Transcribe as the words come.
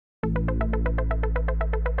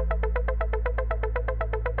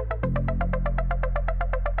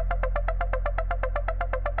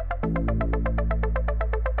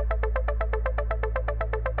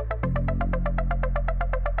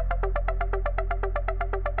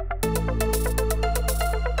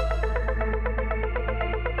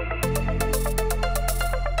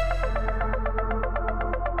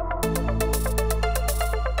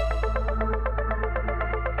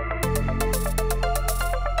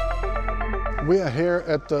We are here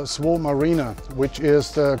at the Swarm Arena, which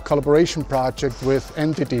is the collaboration project with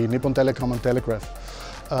NTT, Nippon Telecom and Telegraph.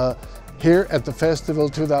 Here at the festival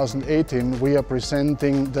 2018, we are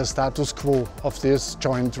presenting the status quo of this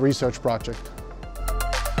joint research project.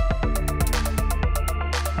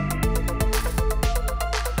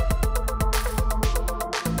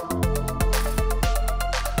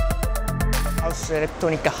 Ars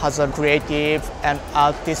Electronica has a creative and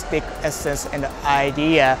artistic essence and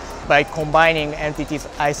idea by combining NTT's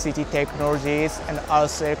ICT technologies and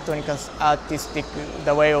Ars Electronica's artistic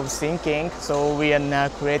the way of thinking. So we are now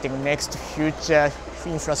creating next future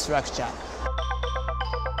infrastructure.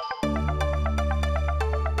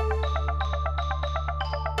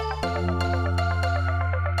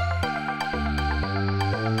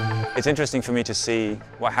 It's interesting for me to see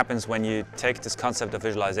what happens when you take this concept of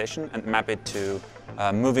visualization and map it to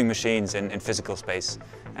moving machines in physical space.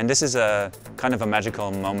 And this is a kind of a magical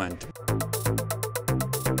moment.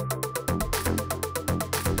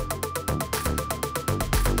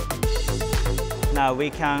 Now we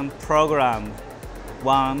can program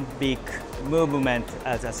one big movement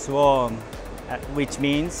as a swarm, which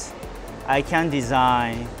means I can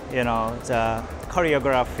design, the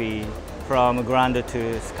choreography from ground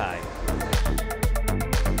to sky.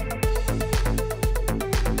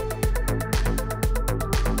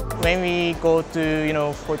 When we go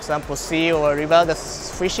to, for example, sea or river, the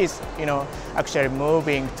fishes, actually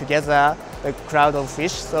moving together, the crowd of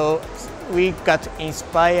fish. So we got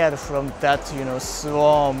inspired from that,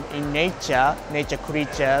 swarm in nature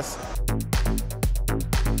creatures.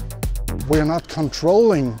 We're not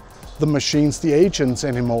controlling the machines, the agents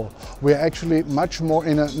anymore. We're actually much more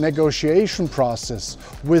in a negotiation process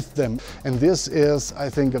with them. And this is, I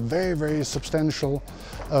think, a very, very substantial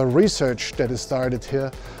research that is started here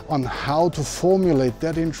on how to formulate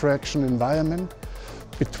that interaction environment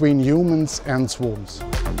between humans and swarms.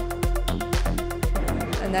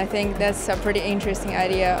 And I think that's a pretty interesting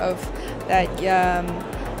idea of that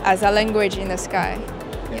as a language in the sky.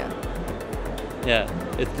 Yeah,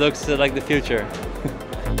 it looks like the future.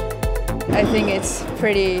 I think it's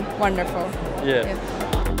pretty wonderful. Yeah.